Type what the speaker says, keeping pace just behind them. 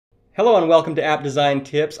Hello and welcome to App Design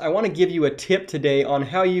Tips. I want to give you a tip today on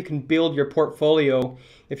how you can build your portfolio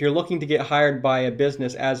if you're looking to get hired by a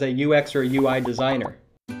business as a UX or UI designer.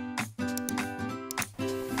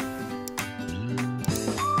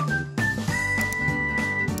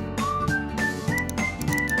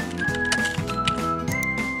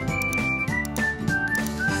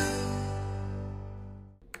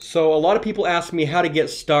 So a lot of people ask me how to get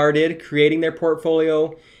started creating their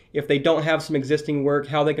portfolio. If they don't have some existing work,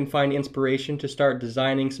 how they can find inspiration to start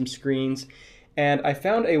designing some screens. And I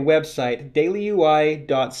found a website,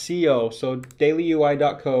 dailyui.co, so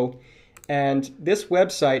dailyui.co. And this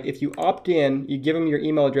website, if you opt in, you give them your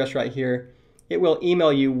email address right here, it will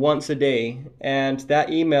email you once a day. And that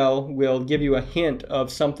email will give you a hint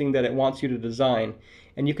of something that it wants you to design.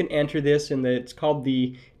 And you can enter this it's called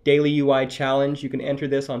the Daily UI Challenge. You can enter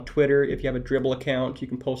this on Twitter. If you have a Dribble account, you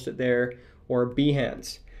can post it there, or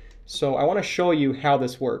Behance. So I want to show you how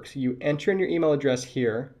this works. You enter in your email address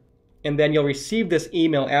here, and then you'll receive this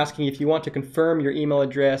email asking if you want to confirm your email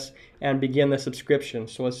address and begin the subscription.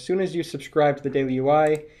 So as soon as you subscribe to the Daily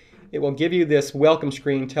UI, it will give you this welcome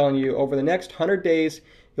screen telling you over the next 100 days,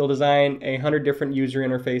 you'll design 100 different user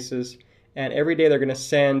interfaces, and every day they're going to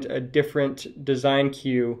send a different design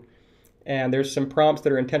cue. And there's some prompts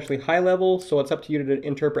that are intentionally high level, so it's up to you to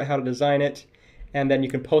interpret how to design it. And then you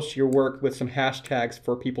can post your work with some hashtags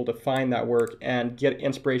for people to find that work and get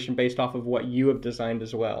inspiration based off of what you have designed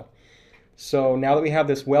as well. So now that we have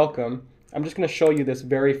this welcome, I'm just going to show you this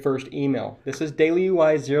very first email. This is Daily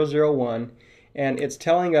UI 001, and it's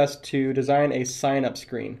telling us to design a sign-up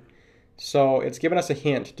screen. So it's given us a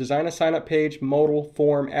hint. Design a sign-up page, modal,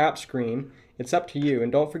 form, app screen. It's up to you,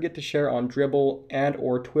 and don't forget to share on Dribble and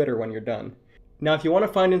or Twitter when you're done. Now, if you want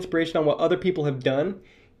to find inspiration on what other people have done,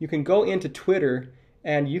 you can go into Twitter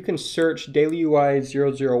and you can search Daily UI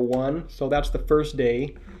 001, so that's the first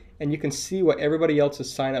day, and you can see what everybody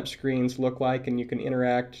else's sign-up screens look like, and you can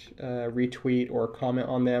interact, retweet, or comment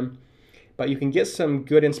on them. But you can get some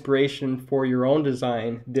good inspiration for your own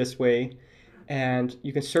design this way, and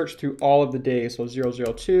you can search through all of the days. So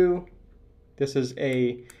 002, this is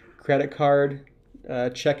a credit card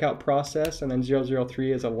checkout process, and then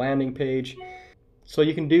 003 is a landing page. So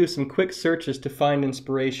you can do some quick searches to find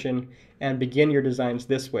inspiration and begin your designs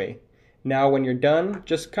this way. Now when you're done,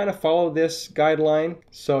 just kind of follow this guideline.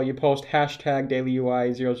 So you post hashtag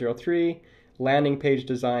DailyUI003, landing page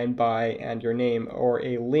design by, and your name, or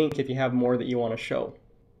a link if you have more that you want to show.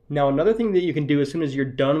 Now another thing that you can do as soon as you're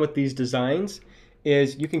done with these designs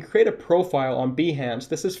is you can create a profile on Behance.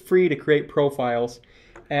 This is free to create profiles.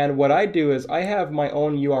 And what I do is I have my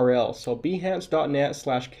own URL. So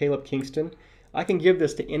behance.net/CalebKingston. I can give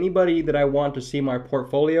this to anybody that I want to see my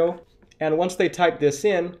portfolio. And once they type this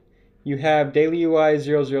in, you have Daily UI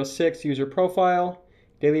 006 user profile,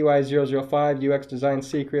 Daily UI 005 UX design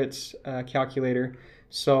secrets calculator.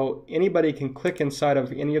 So anybody can click inside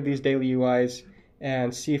of any of these Daily UIs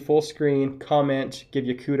and see full screen, comment, give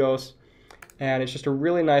you kudos. And it's just a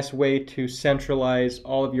really nice way to centralize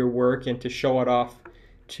all of your work and to show it off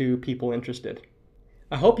to people interested.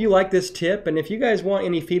 I hope you like this tip, and if you guys want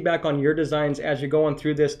any feedback on your designs as you're going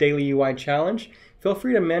through this Daily UI challenge, feel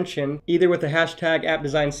free to mention either with the hashtag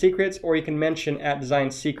 @DesignSecrets, or you can mention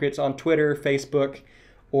 @DesignSecrets on Twitter, Facebook,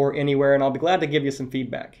 or anywhere, and I'll be glad to give you some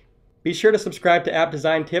feedback. Be sure to subscribe to App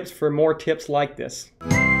Design Tips for more tips like this.